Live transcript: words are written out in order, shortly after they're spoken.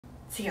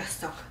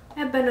Sziasztok!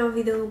 Ebben a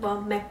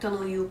videóban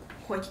megtanuljuk,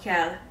 hogy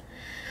kell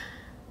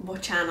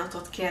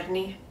bocsánatot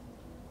kérni.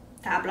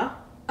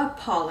 Tábla.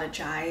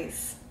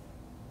 Apologize.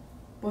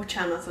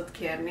 Bocsánatot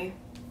kérni.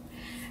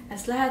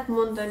 Ezt lehet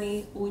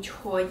mondani úgy,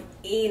 hogy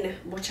én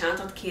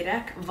bocsánatot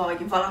kérek,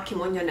 vagy valaki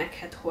mondja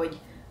neked, hogy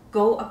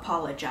go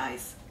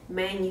apologize.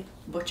 Menj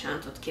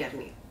bocsánatot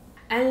kérni.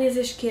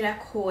 Elnézést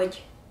kérek,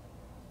 hogy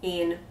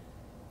én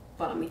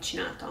valamit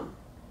csináltam.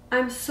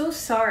 I'm so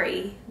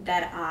sorry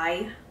that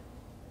I...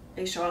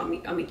 és valami,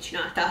 amit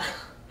csináltál.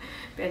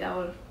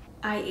 Például,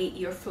 I ate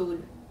your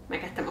food.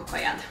 Megettem a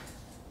kajád.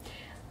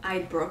 I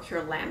broke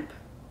your lamp.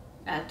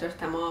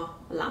 Eltörtem a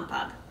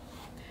lámpád.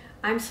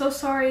 I'm so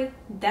sorry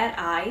that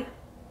I...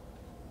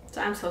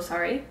 So I'm so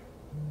sorry.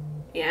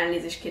 Én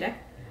elnézést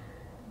kérek.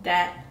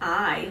 That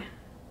I...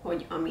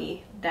 hogy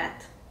ami...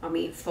 That...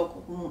 ami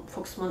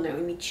fogsz mondani,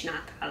 hogy mit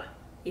csináltál.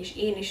 És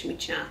én is mit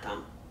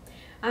csináltam.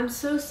 I'm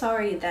so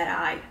sorry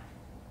that I...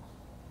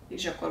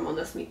 és akkor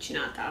mondasz, mit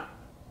csináltál.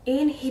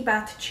 Én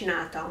hibát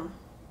csináltam.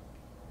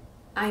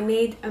 I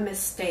made a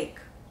mistake.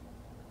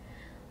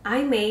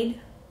 I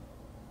made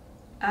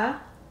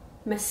a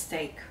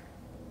mistake.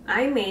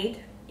 I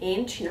made,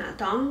 én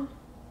csináltam,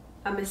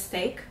 a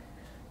mistake,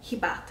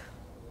 hibát.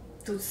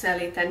 Tudsz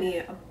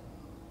elíteni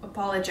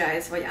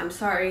apologize, vagy I'm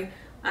sorry.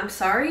 I'm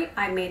sorry,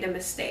 I made a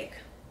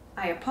mistake.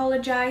 I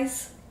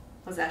apologize,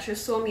 az első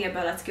szó, ami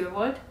ebben a leckében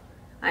volt.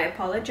 I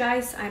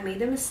apologize, I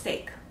made a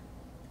mistake.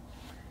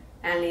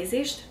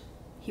 Elnézést,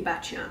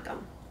 hibát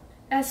csináltam.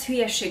 Ez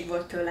hülyeség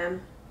volt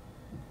tőlem,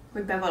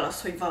 hogy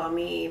bevallasz, hogy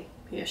valami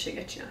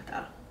hülyeséget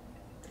csináltál.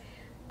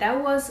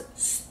 That was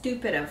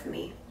stupid of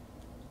me.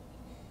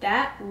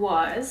 That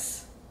was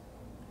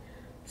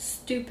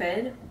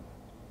stupid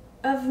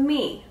of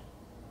me.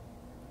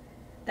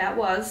 That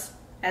was,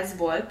 ez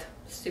volt,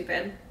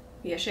 stupid,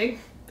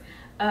 hülyeség,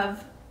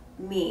 of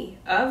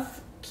me. Of,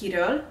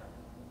 kiről?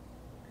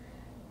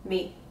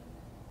 Me.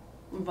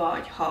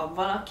 Vagy ha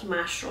valaki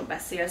másról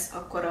beszélsz,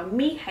 akkor a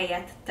mi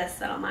helyett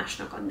teszel a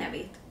másnak a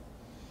nevét.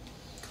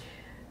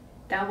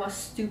 That was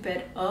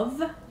stupid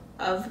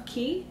of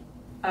ki,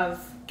 of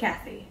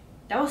Kathy.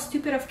 That was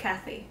stupid of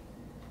Kathy.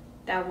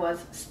 That was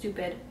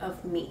stupid of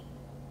me.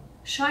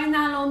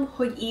 Sajnálom,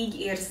 hogy így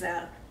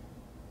érzel.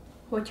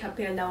 Hogyha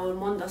például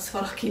mondasz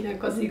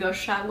valakinek az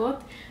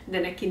igazságot, de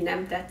neki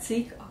nem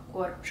tetszik,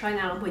 akkor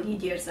sajnálom, hogy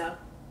így érzel.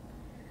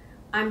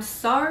 I'm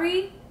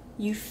sorry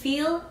you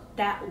feel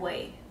that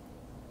way.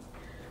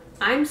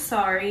 I'm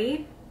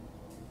sorry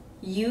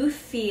you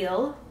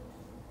feel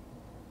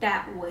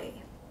that way.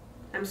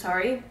 I'm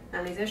sorry,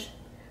 elnézést,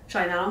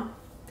 sajnálom.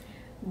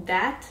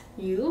 That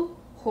you,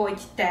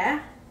 hogy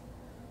te,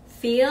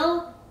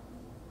 feel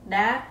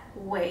that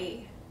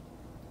way.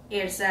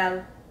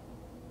 Érzel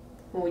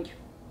úgy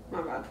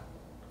magad.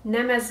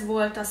 Nem ez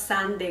volt a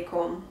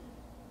szándékom.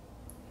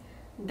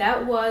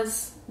 That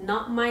was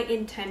not my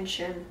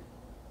intention.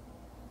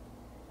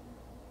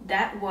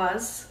 That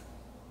was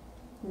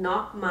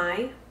not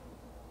my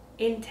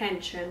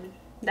intention.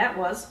 That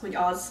was, hogy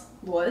az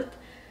volt,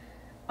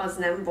 az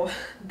nem volt.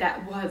 That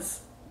was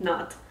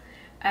not.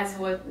 Ez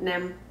volt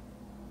nem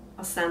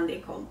a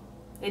szándékom.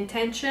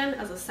 Intention,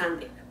 az a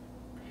szándék.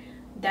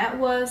 That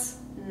was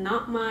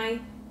not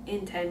my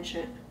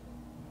intention.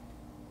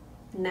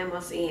 Nem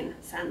az én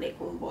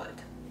szándékom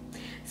volt.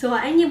 Szóval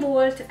ennyi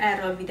volt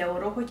erről a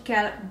videóról, hogy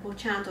kell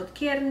bocsánatot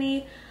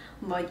kérni,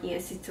 vagy ilyen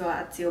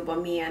szituációban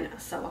milyen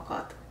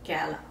szavakat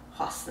kell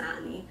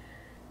használni.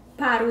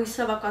 Pár új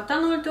szavakat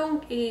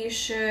tanultunk,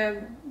 és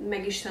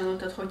meg is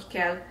tanultad,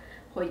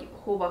 hogy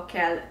hova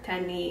kell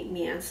tenni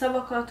milyen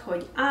szavakat,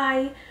 hogy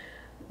I,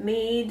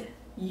 made,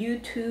 you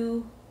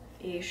two,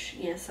 és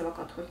ilyen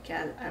szavakat hogy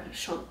kell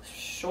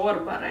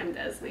sorba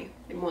rendezni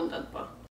egy mondatba.